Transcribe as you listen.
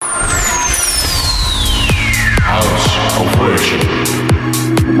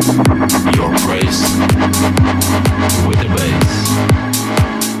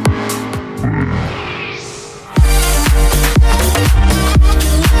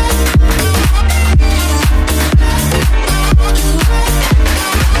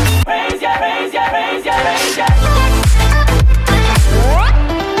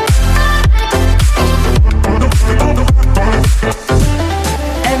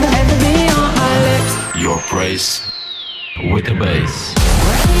praise with the bass.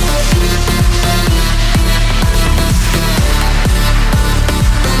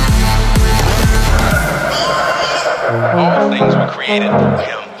 All things were created through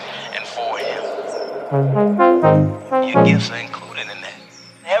him and for him. Your gifts are included in that.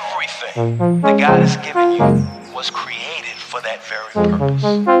 Everything that God has given you was created for that very purpose.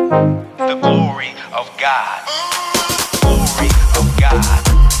 The glory of God. Glory of God.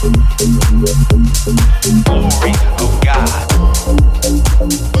 Glory of God.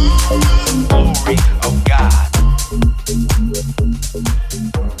 Glory of God.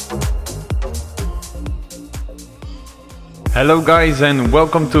 Hello guys and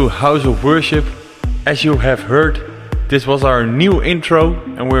welcome to House of Worship. As you have heard, this was our new intro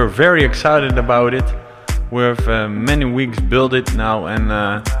and we're very excited about it. We have many weeks built it now and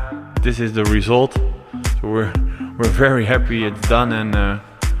this is the result. So we're very happy it's done and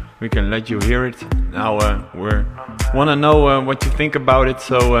we can let you hear it. Now we want to know what you think about it,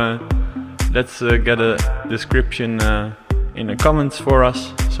 so let's get a description in the comments for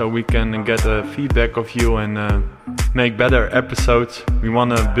us so we can get a feedback of you and make better episodes. We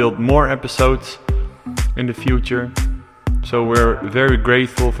want to build more episodes in the future, so we're very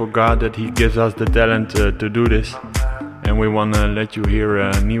grateful for God that He gives us the talent to do this, and we want to let you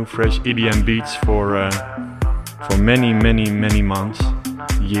hear new fresh EDM beats for many months,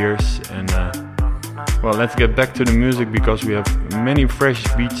 years, and well, let's get back to the music because we have many fresh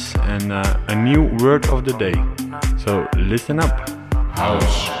beats and a new word of the day. So listen up.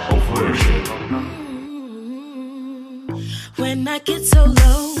 House of Worship. When I get so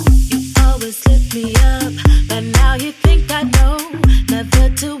low, you always lift me up. But now you think I know, never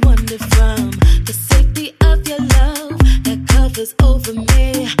to wander from the safety of your love that covers over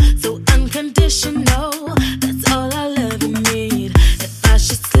me. So unconditional, that's all I'll ever need. If I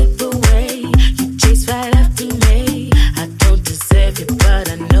should slip away, you chase right after me. I don't deserve you, but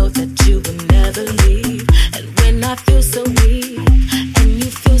I know that you will never leave. And when I feel so weak and you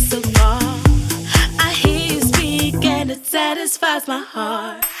feel so far, I hear you speak and it satisfies my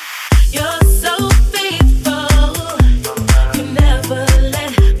heart. You're so faithful, you never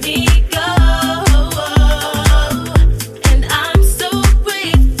let me go. And I'm so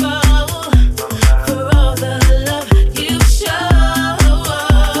grateful for all the love you've shown.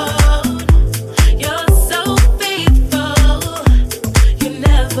 You're so faithful, you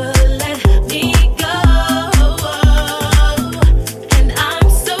never let me go. And I'm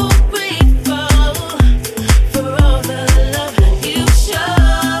so grateful for all the love you've shown.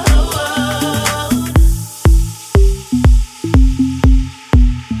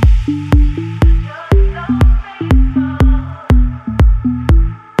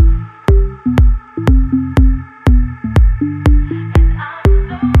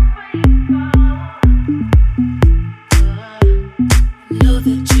 Know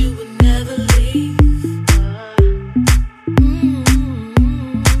that you would never leave.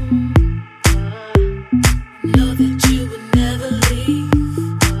 Know that you would never leave.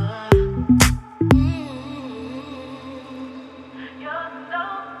 You're so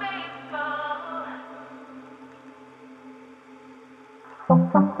faithful.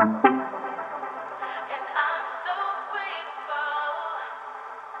 And I'm so grateful.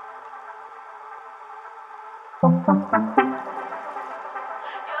 You're so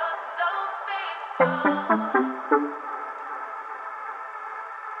faithful. And I'm so grateful.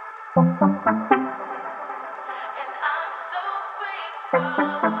 You're so faithful. And I'm so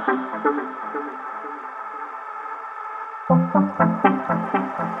grateful.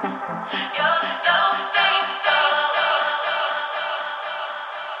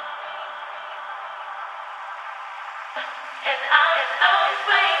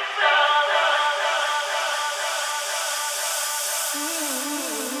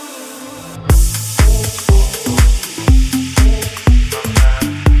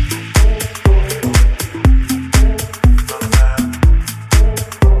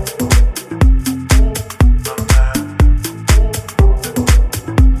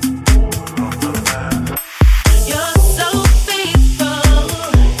 You're so faithful,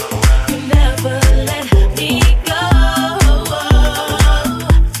 you never let me go.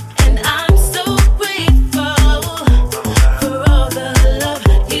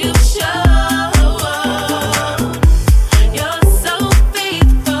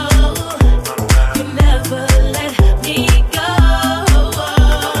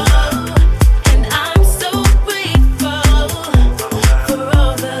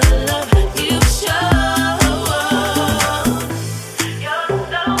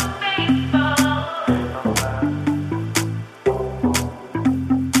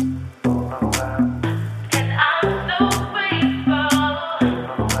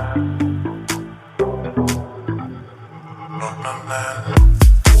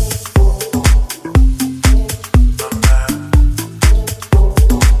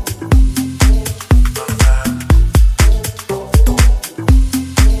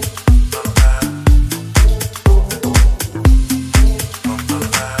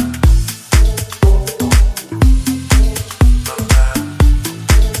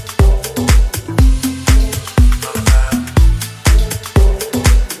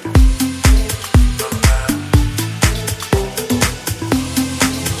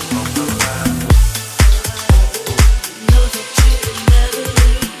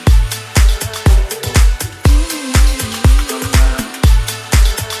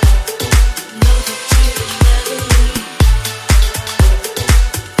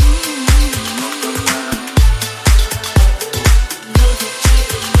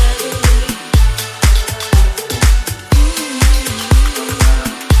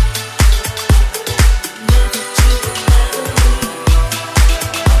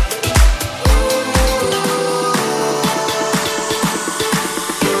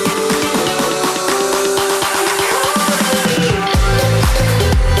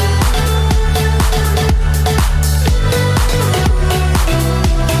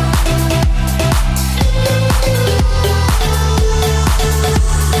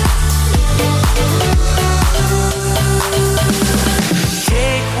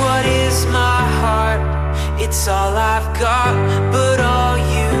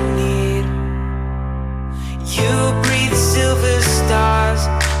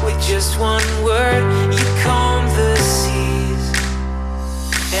 just one word, you calm the seas.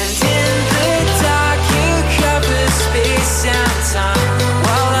 And in the dark you cover space and time.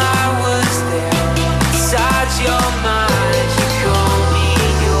 While I was there, inside your mind, you call me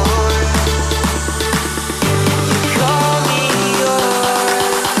yours. You call me yours.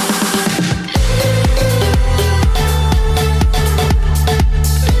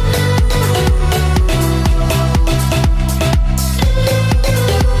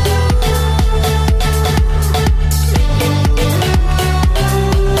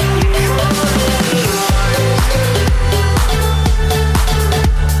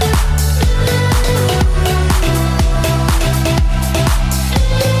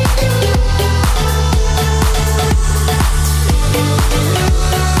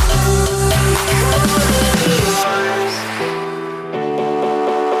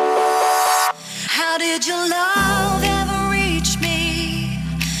 How did your love ever reach me?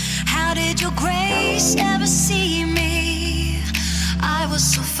 How did your grace ever see me? I was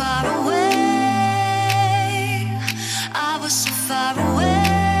so far away. I was so far away.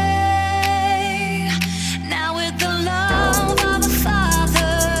 Now with the love of the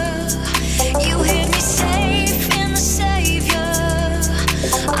Father, you hid me safe in the Savior.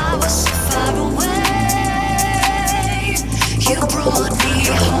 I was so far away. You brought me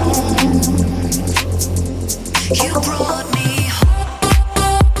home. You brought me home.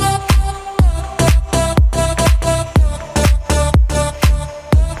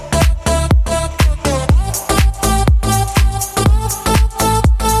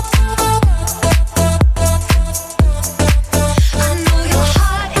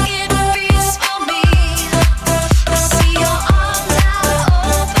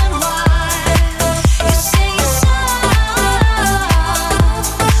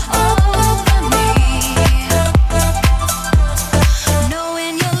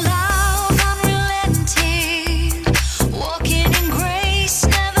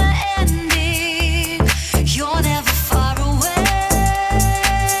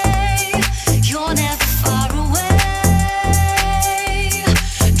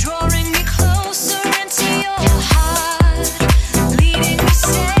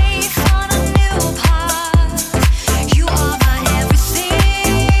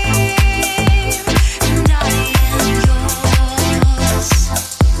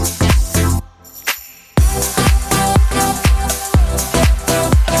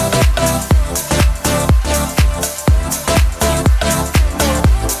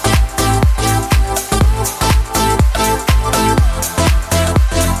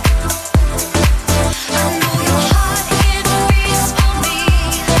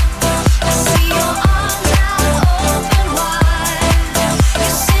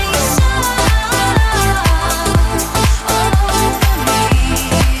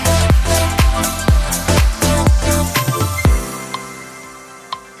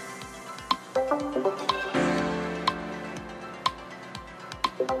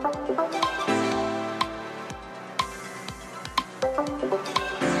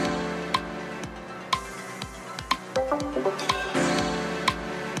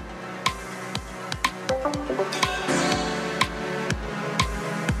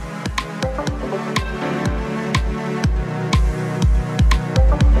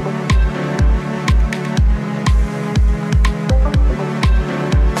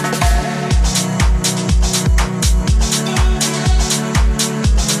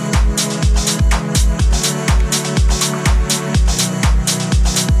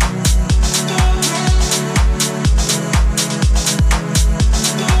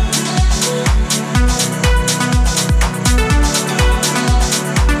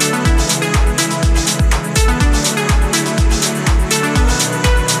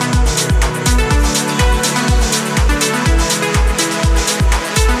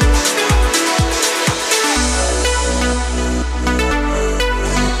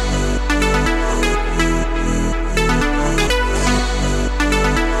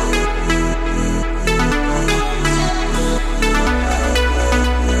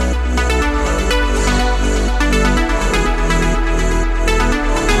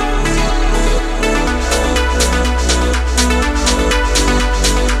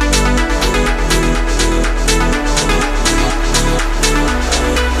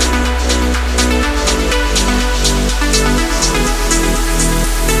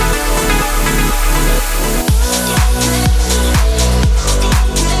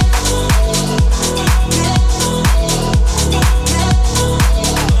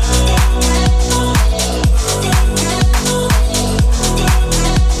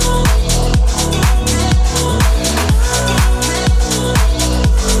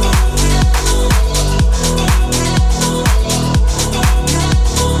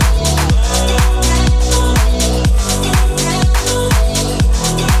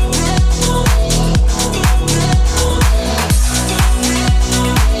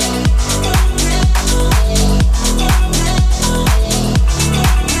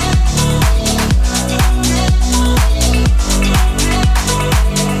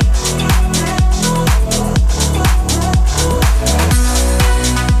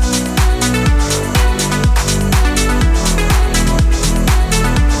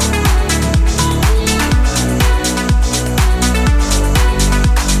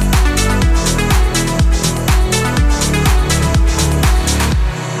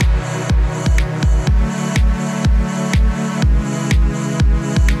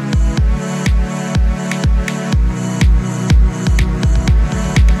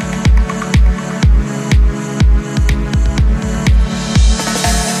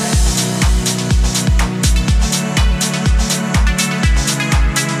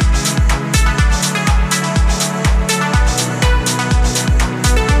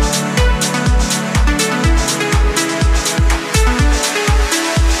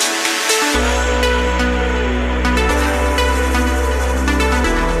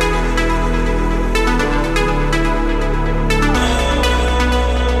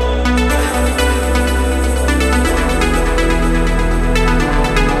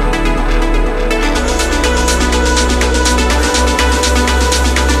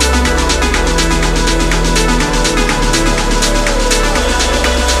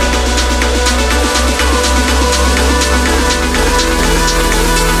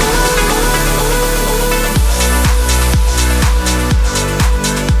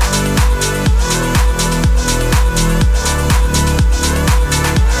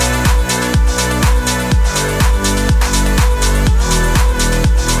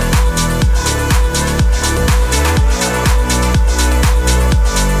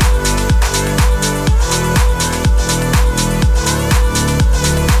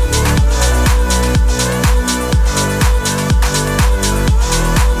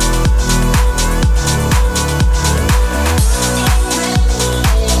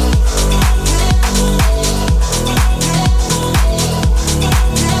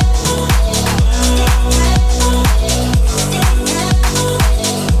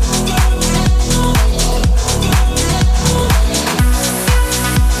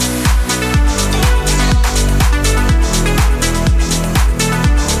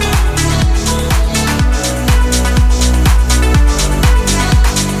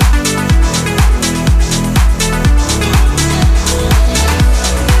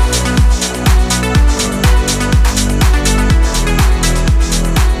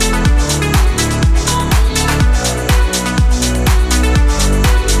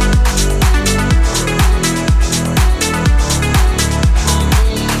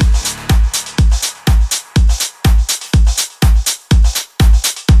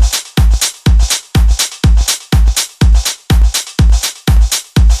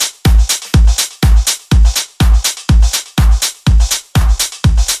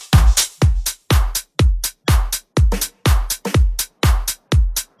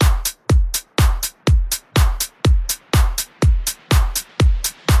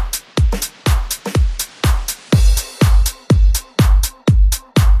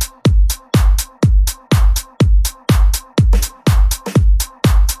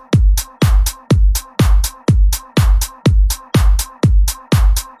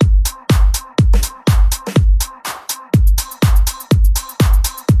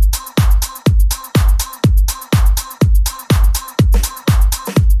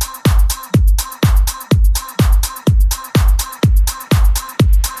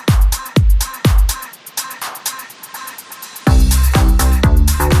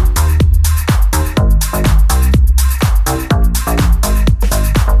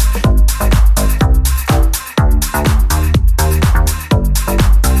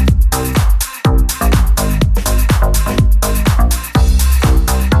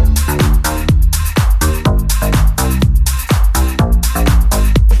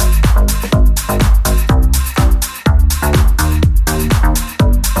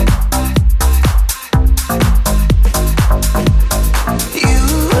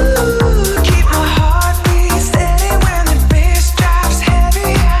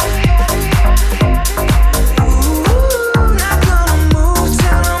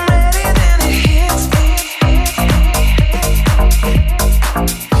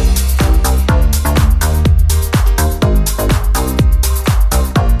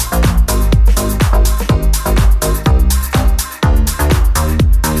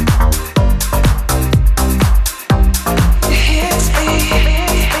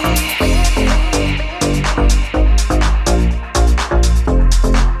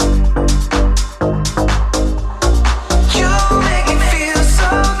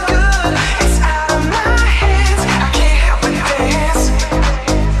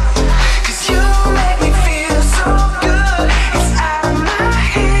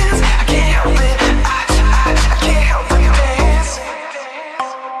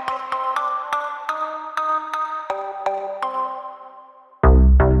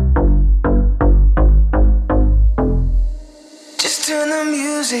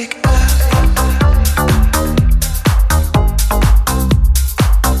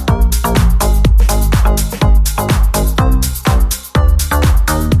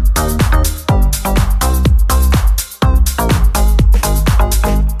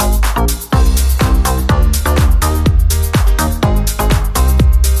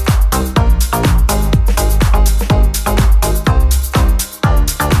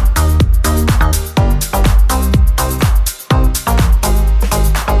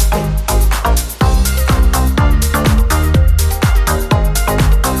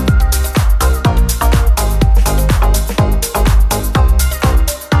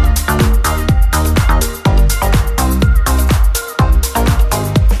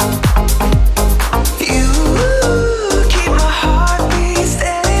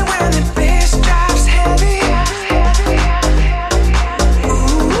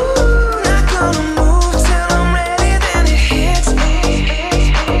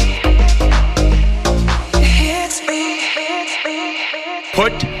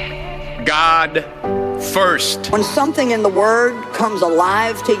 God first. When something in the Word comes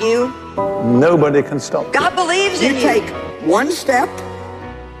alive to you, nobody can stop. God believes in you. You take one step,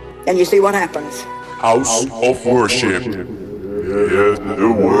 and you see what happens. House of Worship. Here's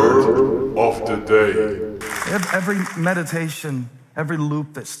the word of the day. Every meditation, every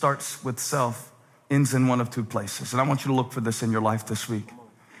loop that starts with self ends in one of two places. And I want you to look for this in your life this week.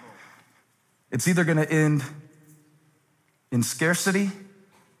 It's either going to end in scarcity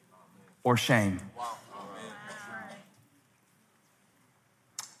or shame.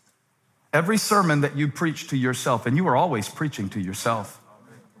 Every sermon that you preach to yourself, and you are always preaching to yourself.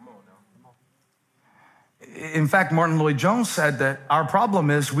 In fact, Martin Lloyd-Jones said that our problem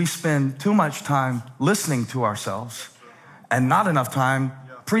is we spend too much time listening to ourselves and not enough time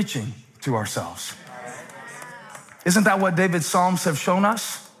preaching to ourselves. Isn't that what David's Psalms have shown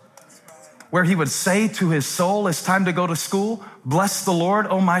us? Where he would say to his soul, it's time to go to school. Bless the Lord,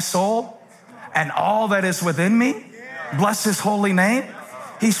 O my soul, and all that is within me. Bless his holy name.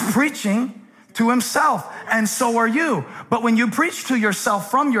 He's preaching to himself, and so are you. But when you preach to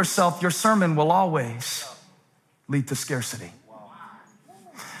yourself from yourself, your sermon will always lead to scarcity.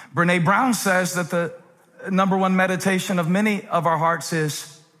 Brene Brown says that the number one meditation of many of our hearts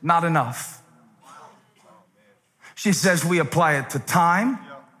is not enough. She says we apply it to time,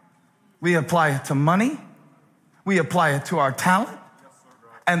 we apply it to money, we apply it to our talent.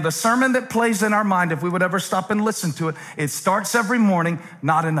 And the sermon that plays in our mind, if we would ever stop and listen to it, it starts every morning,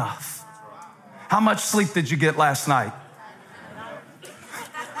 not enough. How much sleep did you get last night?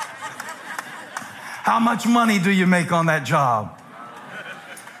 How much money do you make on that job?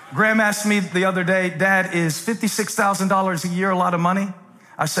 Graham asked me the other day, Dad, is $56,000 a year a lot of money?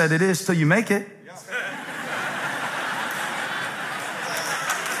 I said, it is till you make it.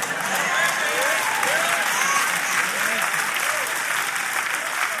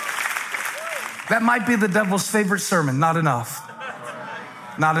 That might be the devil's favorite sermon. Not enough.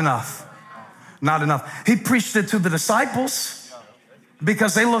 Not enough. Not enough. He preached it to the disciples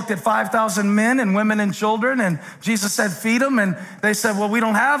because they looked at 5,000 men and women and children, and Jesus said, feed them. And they said, well, we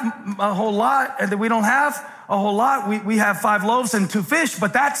don't have a whole lot. And we don't have a whole lot. We have 5 loaves and 2 fish,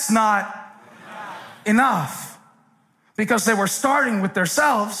 but that's not enough because they were starting with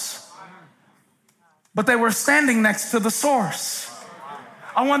themselves, but they were standing next to the source.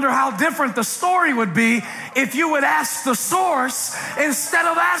 I wonder how different the story would be if you would ask the source instead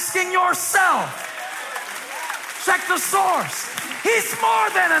of asking yourself. Check the source. He's more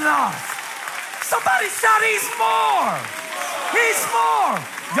than enough. Somebody shout, he's more. He's more.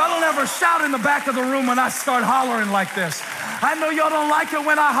 Y'all don't ever shout in the back of the room when I start hollering like this. I know y'all don't like it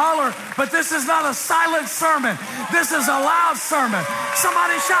when I holler, but this is not a silent sermon. This is a loud sermon.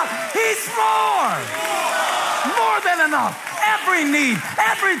 Somebody shout, he's more. More than enough. Every need,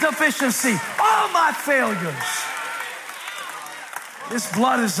 every deficiency, all my failures. His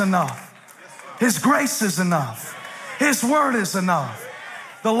blood is enough. His grace is enough. His word is enough.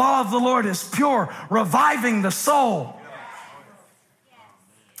 The law of the Lord is pure, reviving the soul.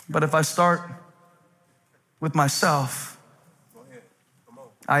 But if I start with myself,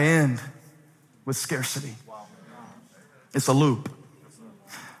 I end with scarcity. It's a loop.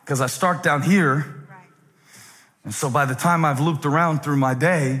 Because I start down here, and so by the time I've looped around through my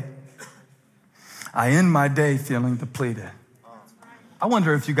day, I end my day feeling depleted. I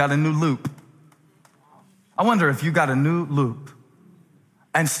wonder if you got a new loop. I wonder if you got a new loop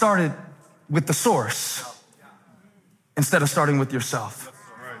and started with the source instead of starting with yourself.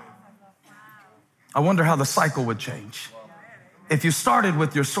 I wonder how the cycle would change. If you started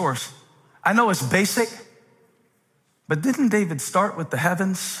with your source, I know it's basic, but didn't David start with the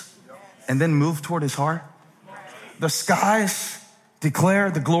heavens and then move toward his heart? The skies declare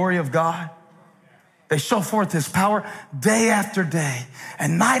the glory of God. They show forth his power day after day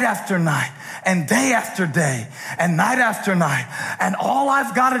and night after night and day after day and night after night. And all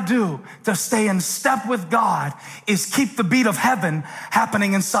I've got to do to stay in step with God is keep the beat of heaven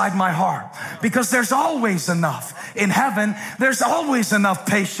happening inside my heart, because there's always enough. In heaven, there's always enough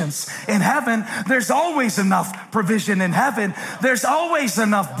patience. In heaven, there's always enough provision. In heaven, there's always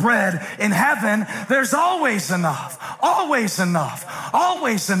enough bread. In heaven, there's always enough. Always enough.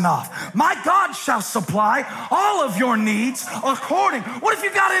 Always enough. My God shall supply all of your needs according. What if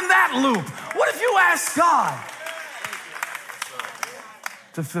you got in that loop? What if you ask God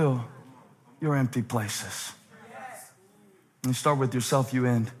to fill your empty places? And you start with yourself, you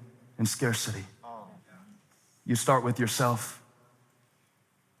end in scarcity. You start with yourself,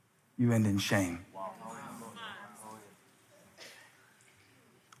 you end in shame.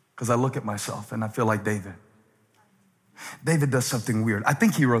 Because I look at myself and I feel like David. David does something weird. I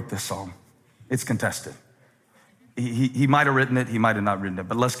think he wrote this psalm. It's contested. He might have written it, he might have not written it,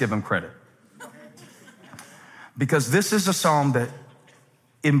 but let's give him credit. Because this is a psalm that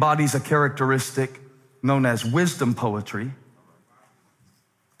embodies a characteristic known as wisdom poetry.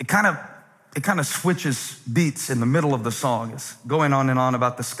 It kind of switches beats in the middle of the song. It's going on and on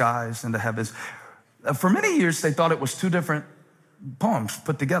about the skies and the heavens. For many years, they thought it was two different poems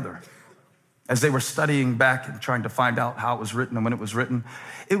put together. As they were studying back and trying to find out how it was written and when it was written,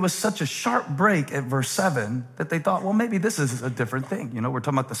 it was such a sharp break at verse 7 that they thought, well, maybe this is a different thing. You know, we're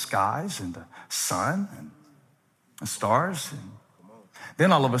talking about the skies and the sun and the stars. And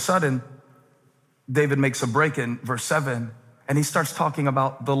then all of a sudden, David makes a break in verse 7, and he starts talking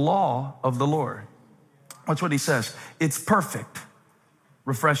about the law of the Lord. Watch what he says. It's perfect,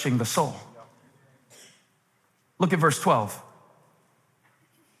 refreshing the soul. Look at verse 12.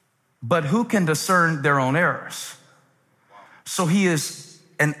 But who can discern their own errors? So he is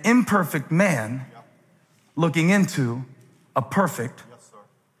an imperfect man looking into a perfect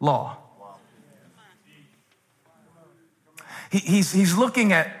law. He's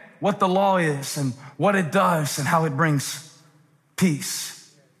looking at what the law is and what it does and how it brings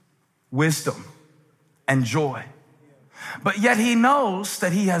peace, wisdom, and joy. But yet he knows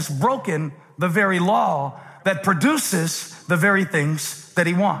that he has broken the very law that produces the very things that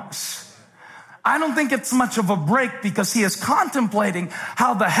he wants. I don't think it's much of a break because he is contemplating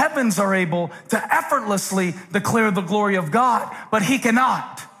how the heavens are able to effortlessly declare the glory of God, but he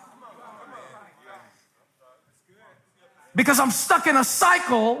cannot. Because I'm stuck in a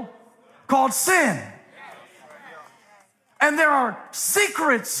cycle called sin. And there are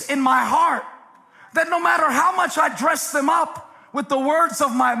secrets in my heart that no matter how much I dress them up with the words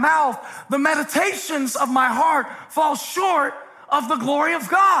of my mouth, the meditations of my heart fall short of the glory of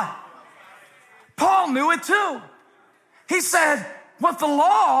God. Paul knew it too. He said what the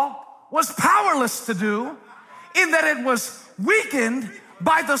law was powerless to do, in that it was weakened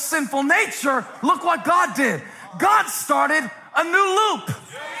by the sinful nature, look what God did. God started a new loop.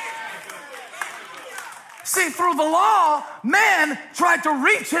 See, through the law, man tried to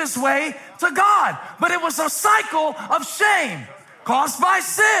reach his way to God, but it was a cycle of shame caused by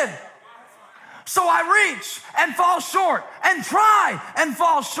sin. So I reach and fall short, and try and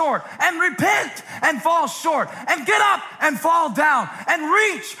fall short, and repent and fall short, and get up and fall down, and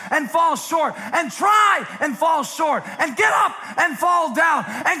reach and fall short, and try and fall short, and get up and fall down.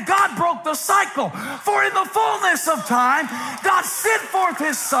 And God broke the cycle. For in the fullness of time, God sent forth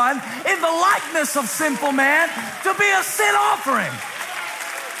his son in the likeness of sinful man to be a sin offering.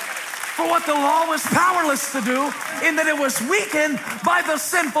 For what the law was powerless to do, in that it was weakened by the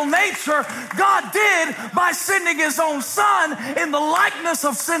sinful nature, God did by sending his own son in the likeness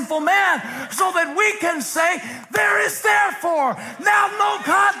of sinful man, so that we can say, there is therefore now no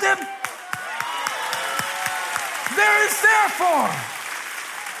condemnation. There is therefore.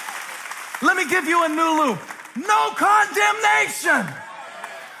 Let me give you a new loop. No condemnation.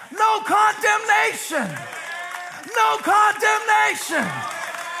 No condemnation. No condemnation.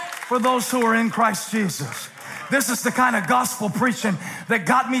 For those who are in Christ Jesus. This is the kind of gospel preaching that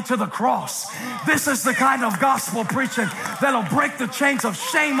got me to the cross. This is the kind of gospel preaching that'll break the chains of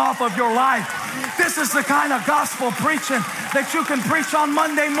shame off of your life. This is the kind of gospel preaching that you can preach on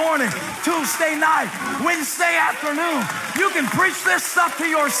Monday morning, Tuesday night, Wednesday afternoon. You can preach this stuff to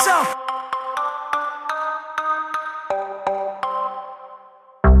yourself.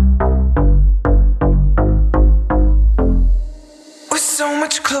 So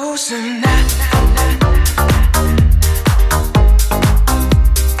much closer now.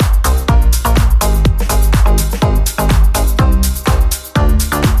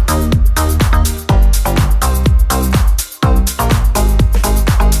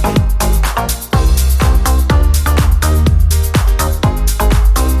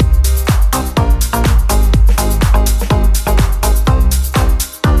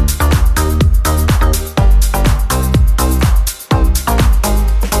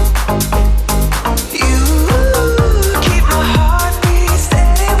 You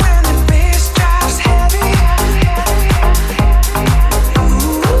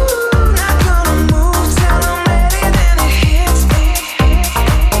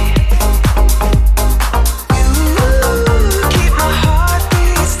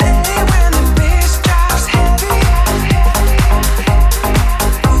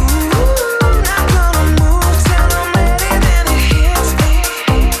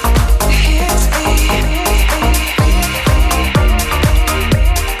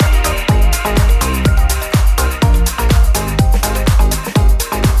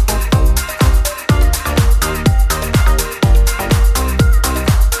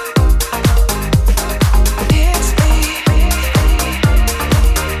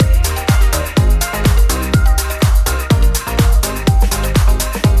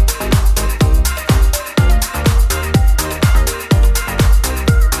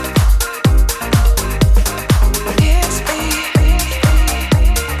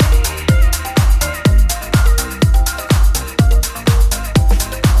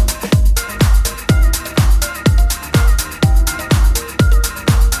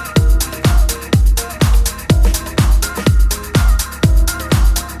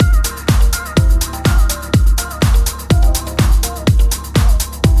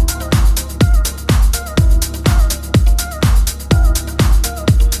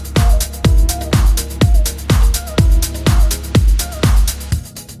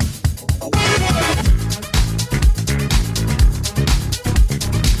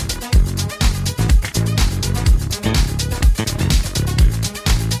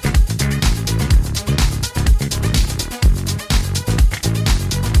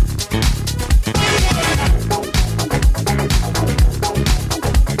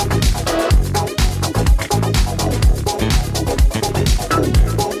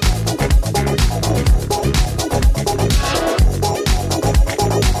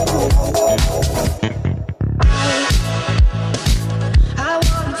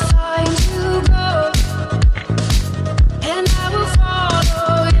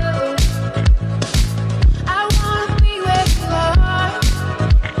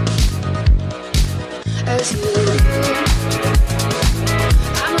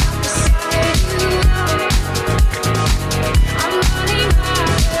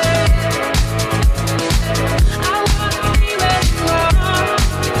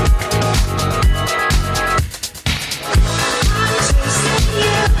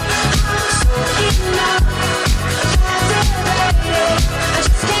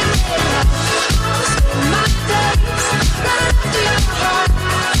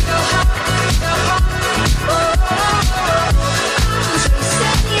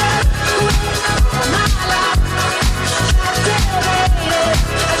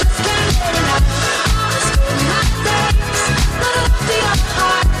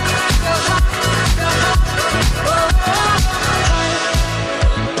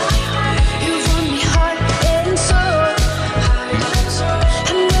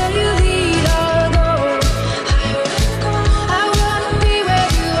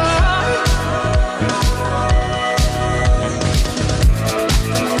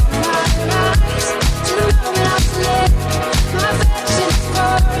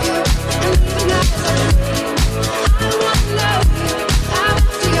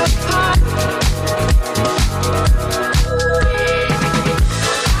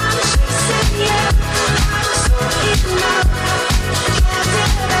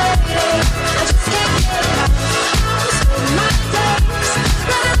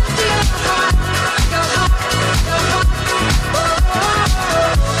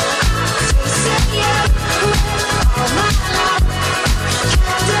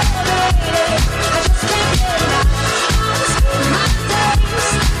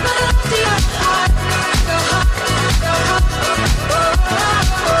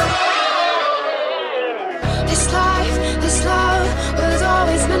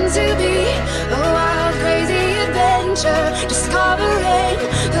seems to be a wild, crazy adventure. Discovering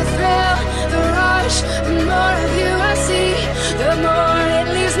the thrill, the rush. The more of you I see, the more it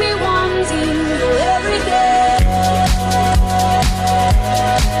leaves me wanting you every day.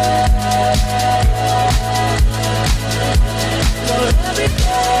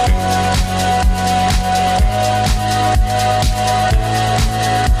 Every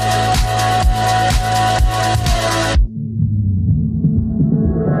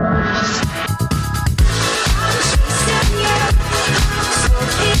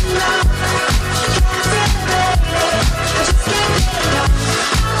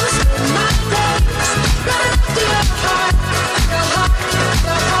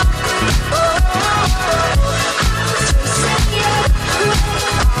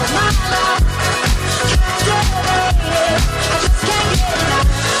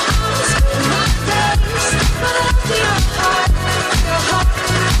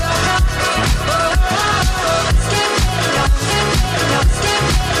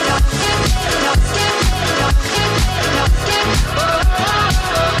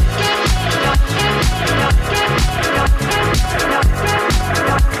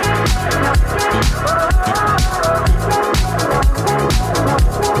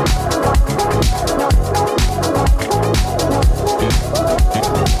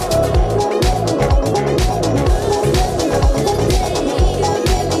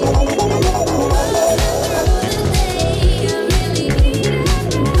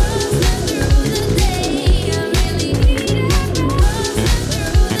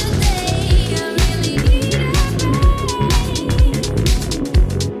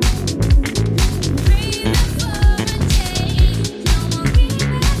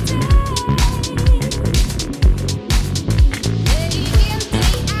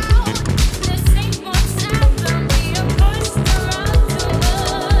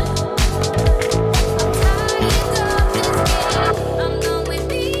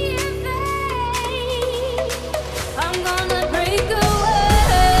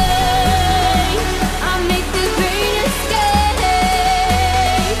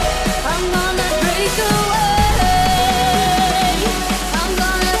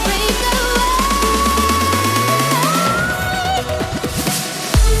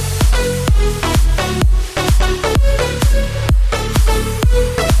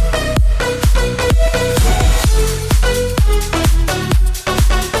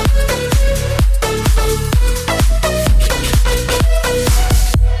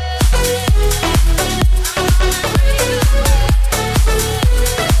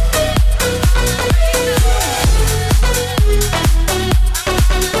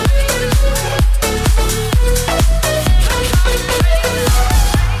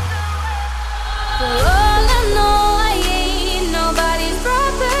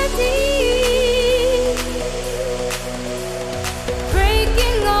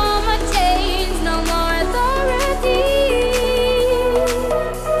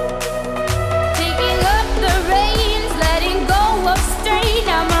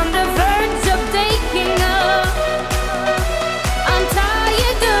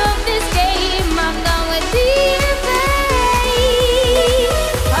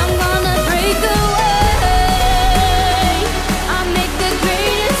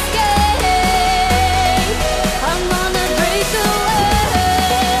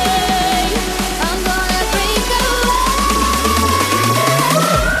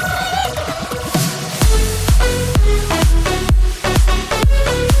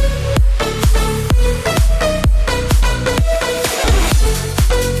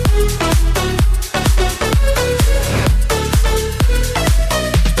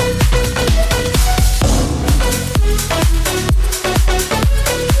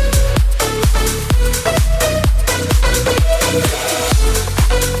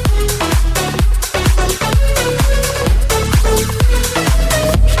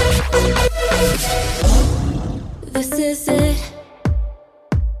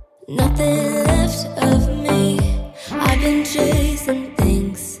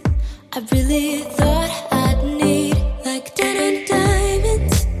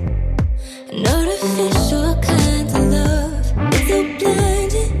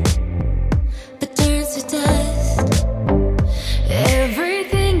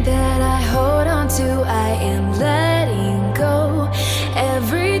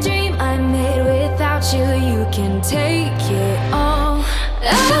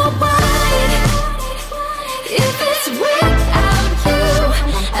if it's without you,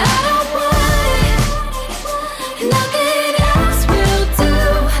 I don't want it.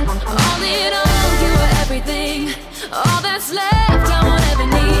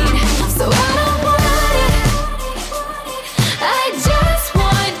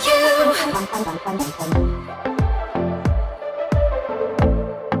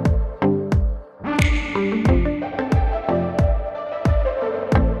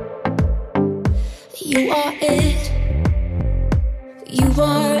 You are it. You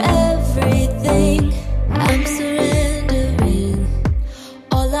are everything. I'm surrendering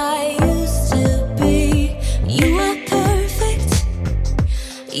all I used to be. You are perfect.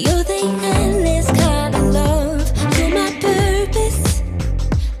 You're the endless kind of love. You're my purpose.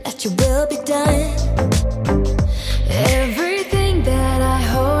 That your will be done. Everything that I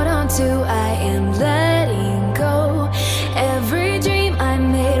hold on to, I am letting go. Every dream I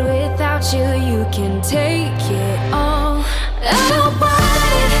made without you, you can take it all. I don't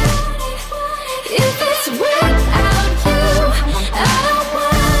want it if it's without you. I don't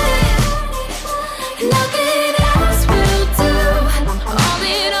want it. Nothing else will do. All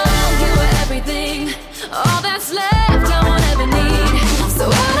in all, you are everything. All that's left, I won't ever need. So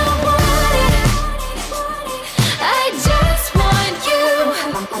I don't want it. I just want you.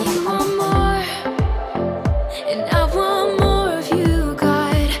 You want more, and I want more of you,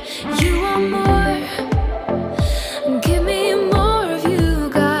 God. You want more. Give me more of you,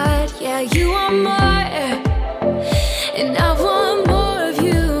 God. Yeah, you want more, and I want more of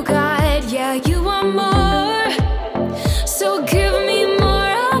you, God. Yeah, you want more. So give me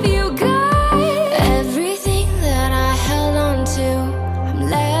more of you, God. Everything that I held on to, I'm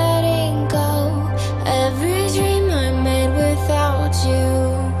letting go. Every dream I made without you.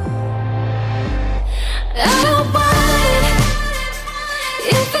 I don't want it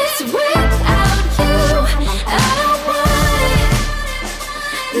if it's without you. I don't want it.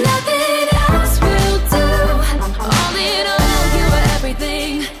 Nothing else will do. All in all, you are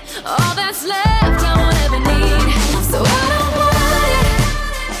everything. All that's left, I won't ever need. So I don't want it.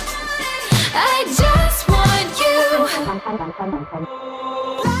 I just want you.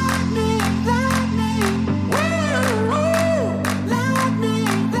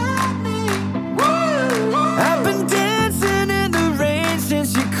 I've been dancing in the rain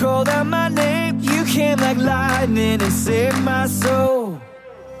since you called out my name. You came like lightning and saved my soul.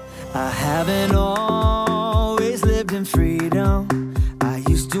 I haven't always lived in freedom. I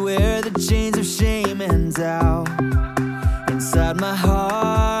used to wear the chains of shame and doubt. Inside my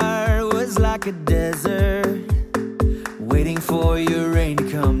heart was like a desert, waiting for your rain to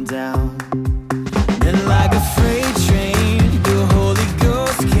come down. Then like a freight train, your Holy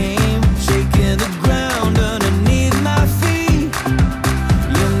Ghost came, shaking the ground underneath my feet.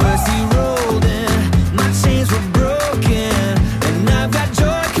 Your mercy rolled in, my chains were broken, and I've got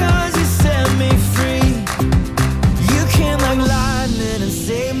joy 'cause you set me free. You came like lightning and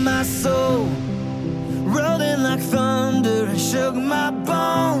saved my soul, rolled in like thunder and shook my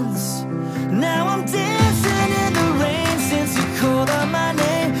bones. Now I'm dancing in the rain since you called out my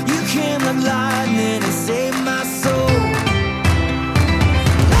name. You came like lightning and saved my soul.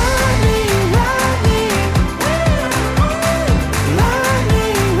 Lightning, lightning,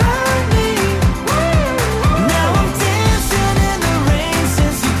 lightning, lightning. Now I'm dancing in the rain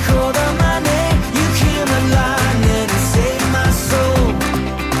since you called out my name. You came like lightning and saved my soul.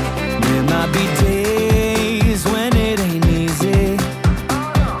 There might be days when it ain't easy,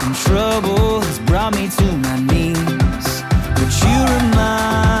 and trouble has brought me to my knees. But you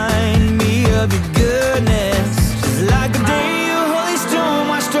remind me of your goodness, just like the day your holy storm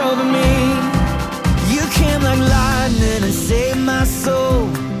washed over me. You came like lightning and saved my soul,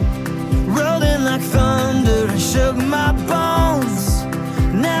 rolled in like thunder and shook my bones.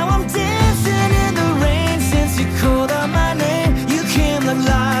 Now I'm dancing in the rain since you called out my name. You came like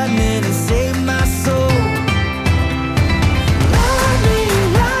lightning and saved my soul. Lightning,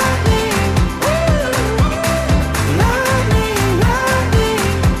 lightning, lightning, lightning.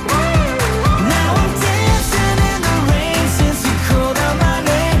 Now I'm dancing in the rain since you called out my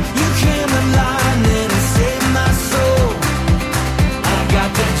name. You came like lightning and saved my soul. I got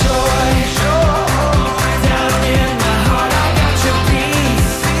the joy down in my heart.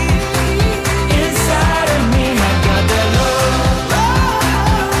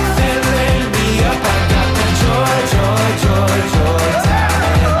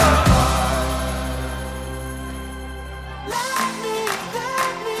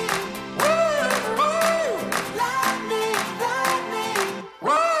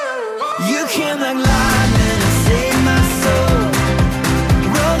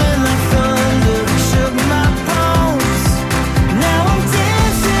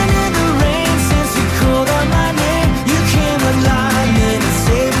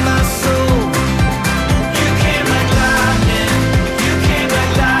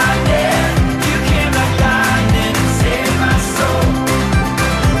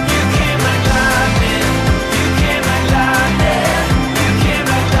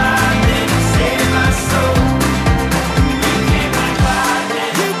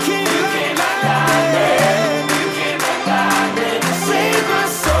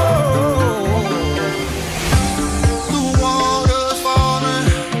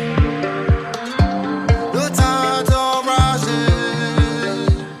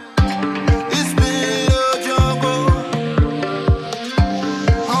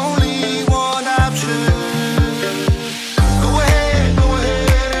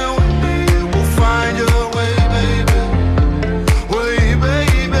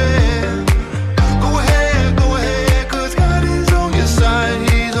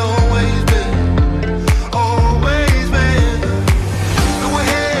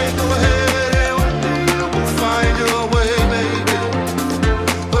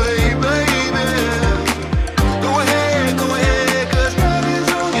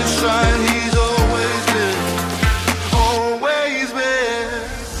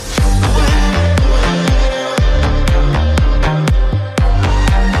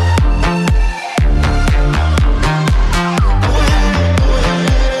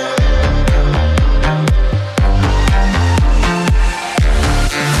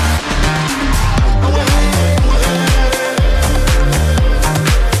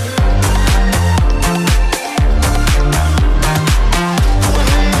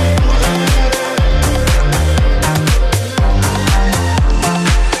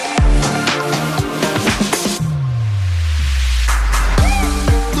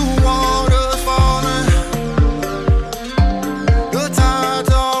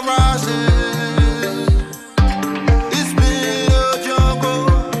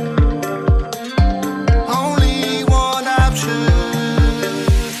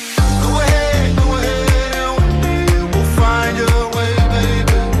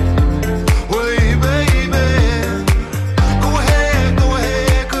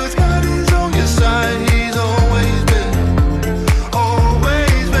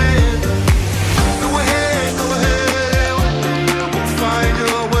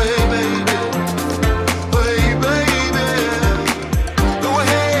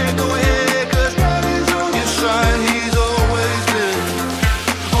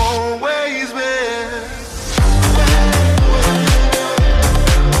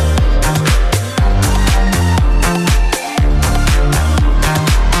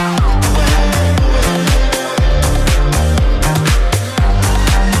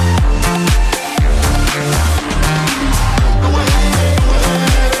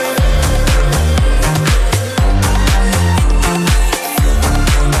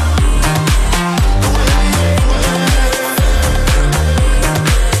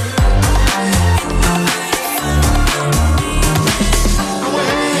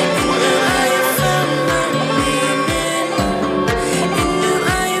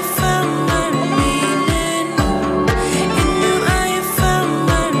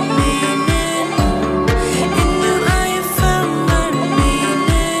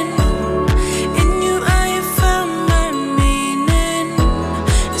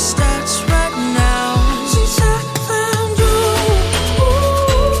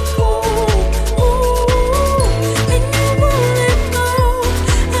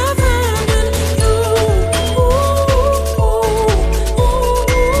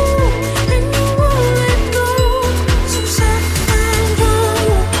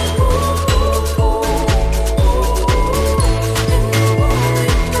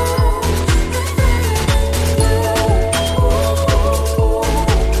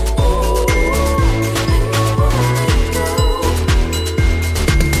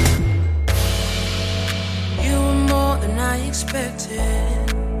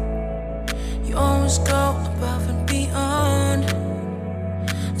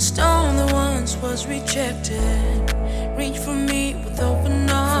 unexpected. Reach for me with open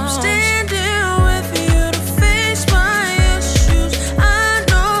arms. From standing with you to face my issues, I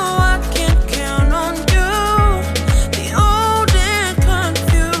know I can count on you. The old and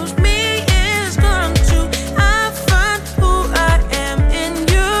confused me is gone too. I find who I am in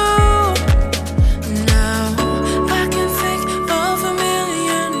you. Now I can think of a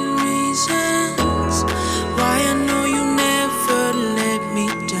million reasons why I know you never let me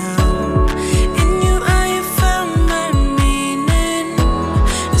down. In you I have found my meaning.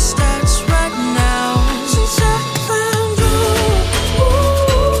 It starts right now. Since I found you,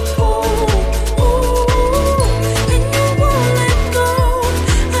 and you won't let go.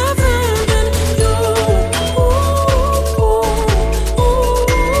 I found in you,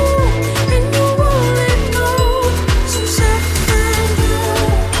 and you won't let go. Since I found you,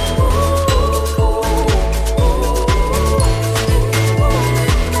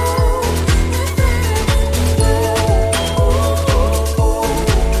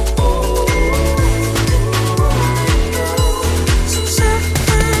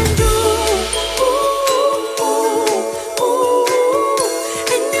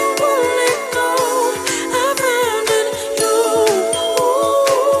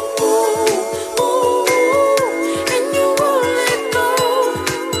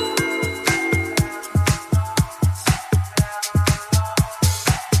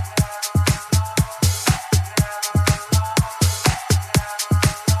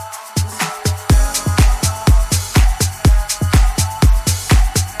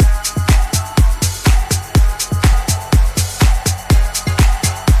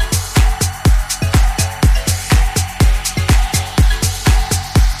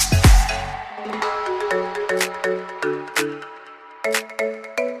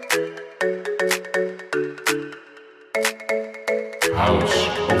 House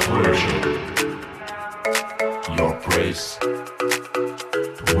of worship. Your praise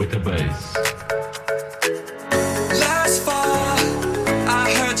with the bass. last fall, I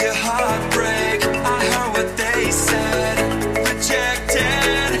heard your heart break. I heard what they said.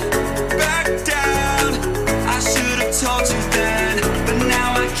 Rejected, back down. I should have told you then, but now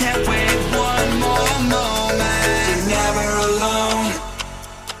I can't wait one more moment. You're never alone.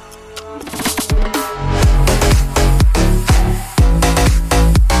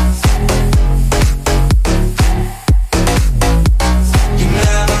 You're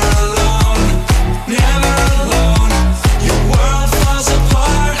never alone, never alone. Your world falls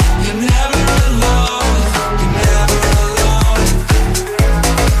apart. You're never alone. You're never alone.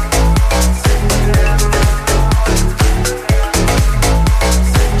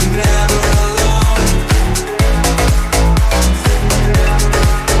 You're never alone.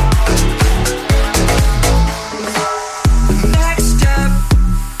 Next step,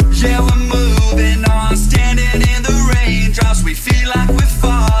 yeah, we're moving on. Standing in the raindrops, we feel like we're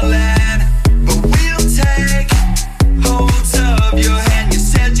falling, but we'll take hold of your hand. You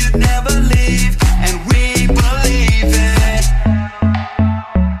said you'd never leave, and we believe it.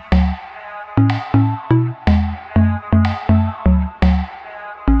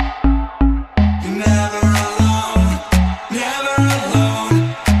 You're never alone, never alone.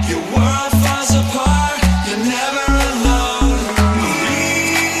 Your world falls apart. You're never alone.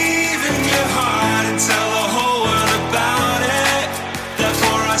 Believe in your heart and tell the whole world about it. That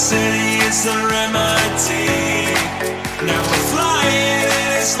for our city is the remedy. Now we're flying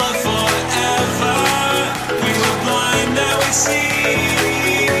and it's love forever. We were blind, now we see.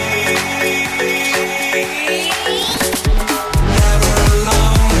 Never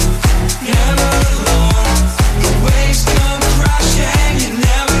alone, never alone. The waves come crashing. You're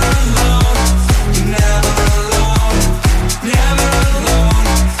never alone. You're never alone, never alone.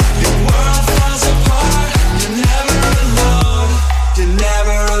 Your world falls apart. You're never alone. You're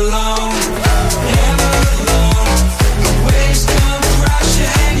never alone, never alone. The waves come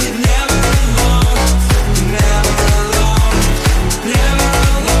crashing. You're never alone. You're never alone, never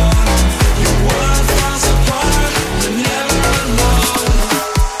alone. Your world falls apart. You're never alone.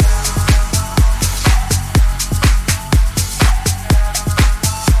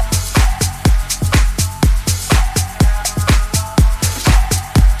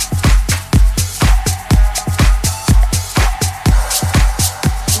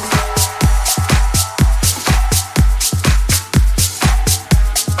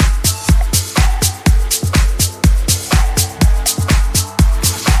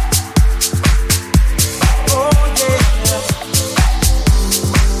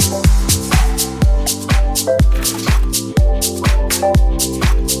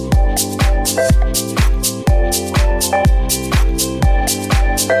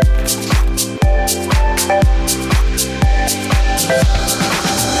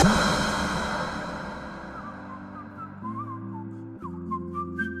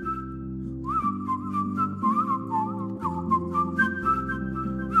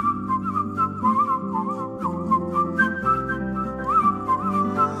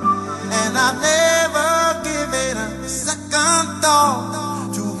 And I've never given a second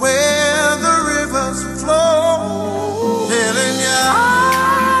thought to where the rivers flow. Telling you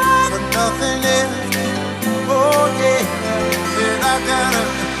for nothing else. Oh yeah, said I got a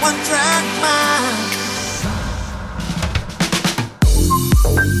one-track mind.